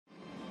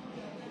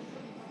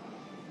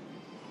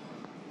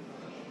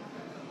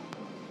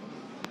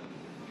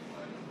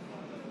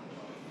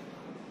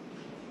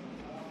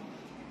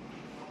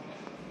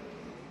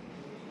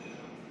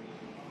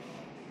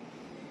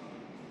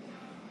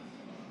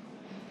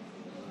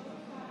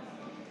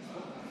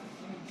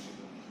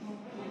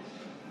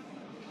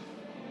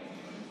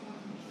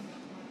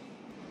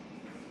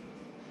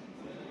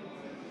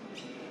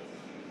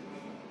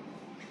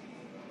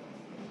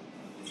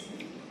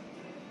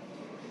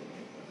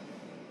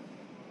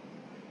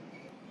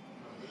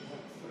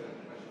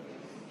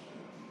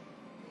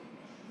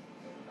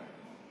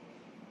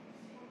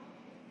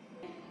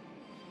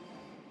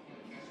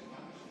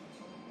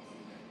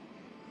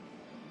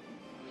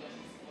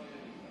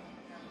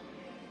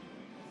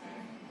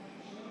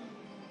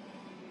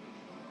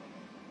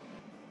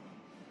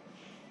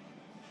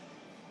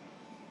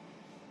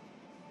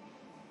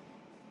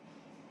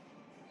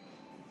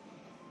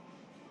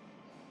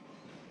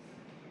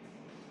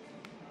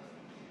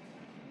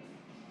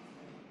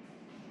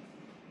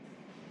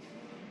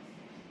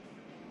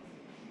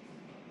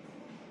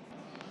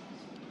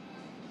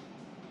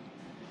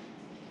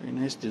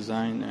Nice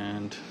design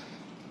and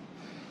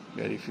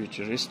very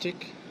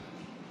futuristic,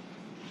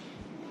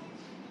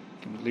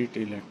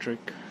 completely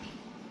electric.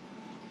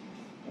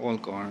 All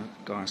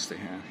cars they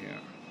have here.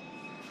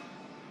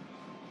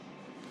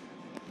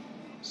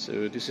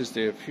 So this is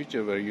their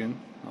future version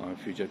or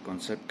future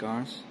concept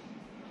cars.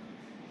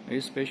 Very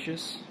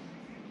spacious,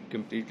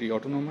 completely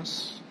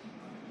autonomous,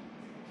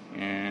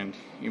 and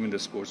even the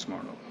sports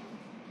model.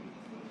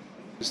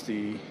 This is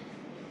the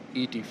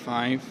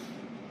ET5,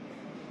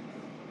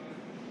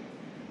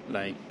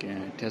 like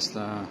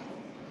Tesla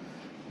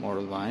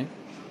Model Y.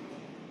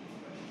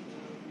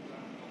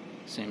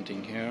 Same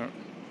thing here.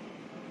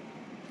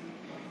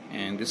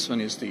 And this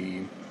one is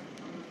the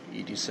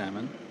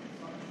ET7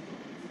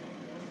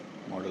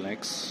 Model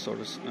X sort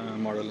of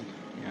Model X.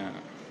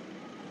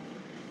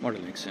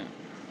 Yeah.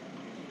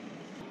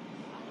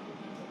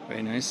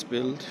 Very nice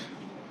build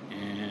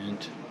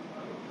and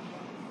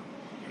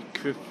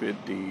equipped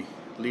with the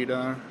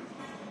LiDAR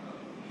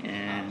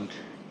and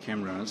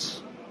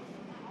cameras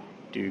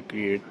to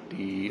create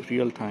the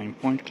real-time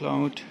point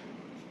cloud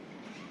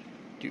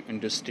to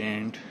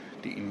understand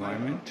the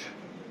environment,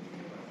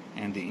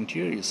 and the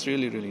interior is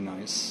really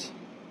nice,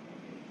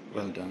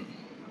 well done.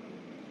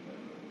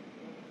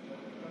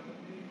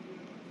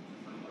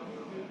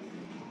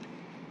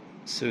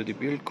 So the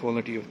build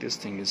quality of this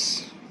thing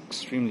is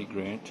extremely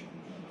great.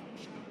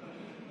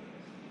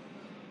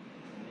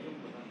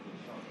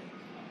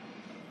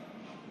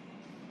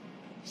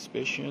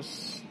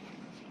 Spacious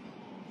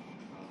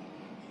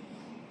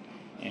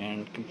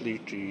and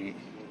completely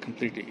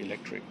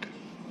electric.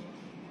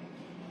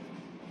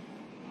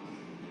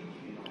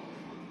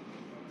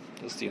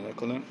 That's the other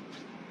color.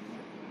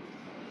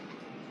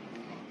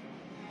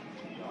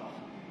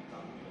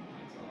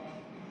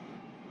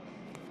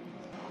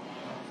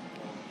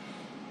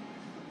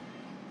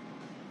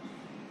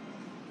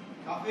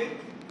 Kaffee?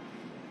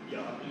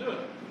 Ja, bitte.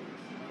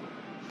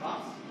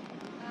 Was?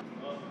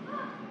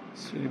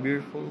 It's really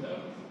beautiful.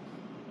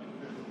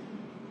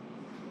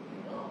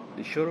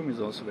 The showroom is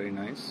also very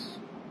nice.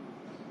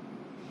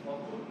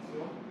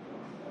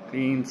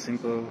 Clean,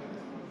 simple,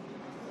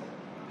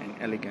 and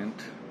elegant.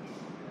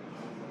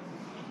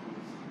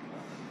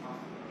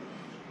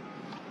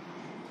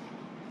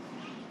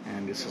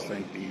 And this is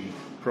like the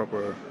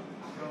proper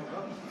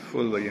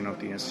full version of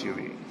the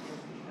SUV.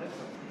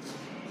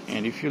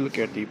 And if you look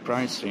at the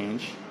price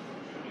range,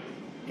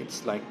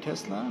 it's like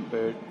Tesla but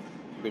a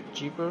bit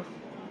cheaper.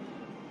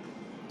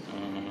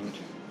 And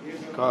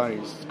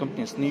the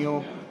company is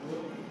NIO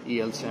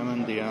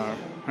EL7. They are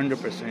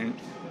 100%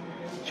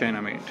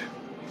 China made.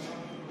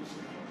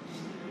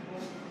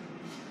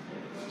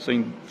 So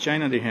in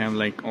China they have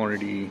like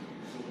already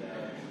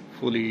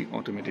fully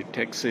automated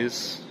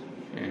taxis,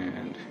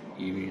 and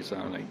EVs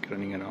are like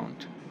running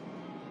around.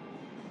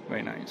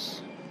 Very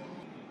nice.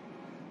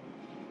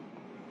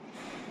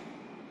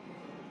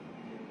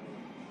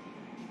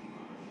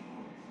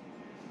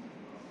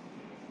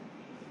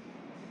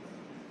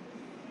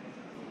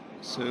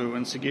 So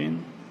once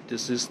again,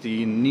 this is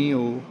the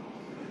NIO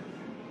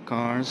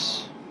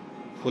cars,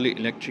 fully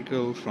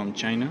electrical from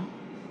China,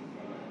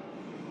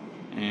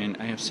 and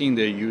I have seen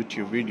their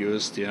YouTube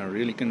videos. They are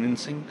really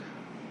convincing,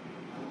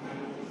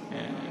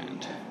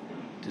 and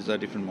these are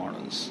different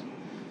models.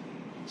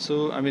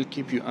 So I will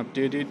keep you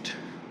updated.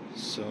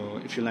 So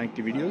if you like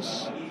the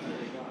videos,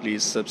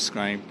 please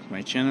subscribe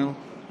my channel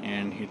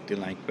and hit the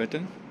like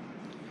button.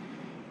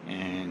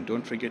 And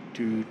don't forget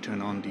to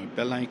turn on the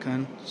bell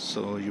icon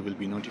so you will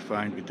be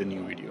notified with the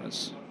new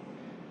videos.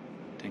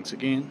 Thanks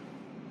again.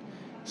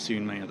 See you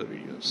in my other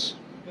videos.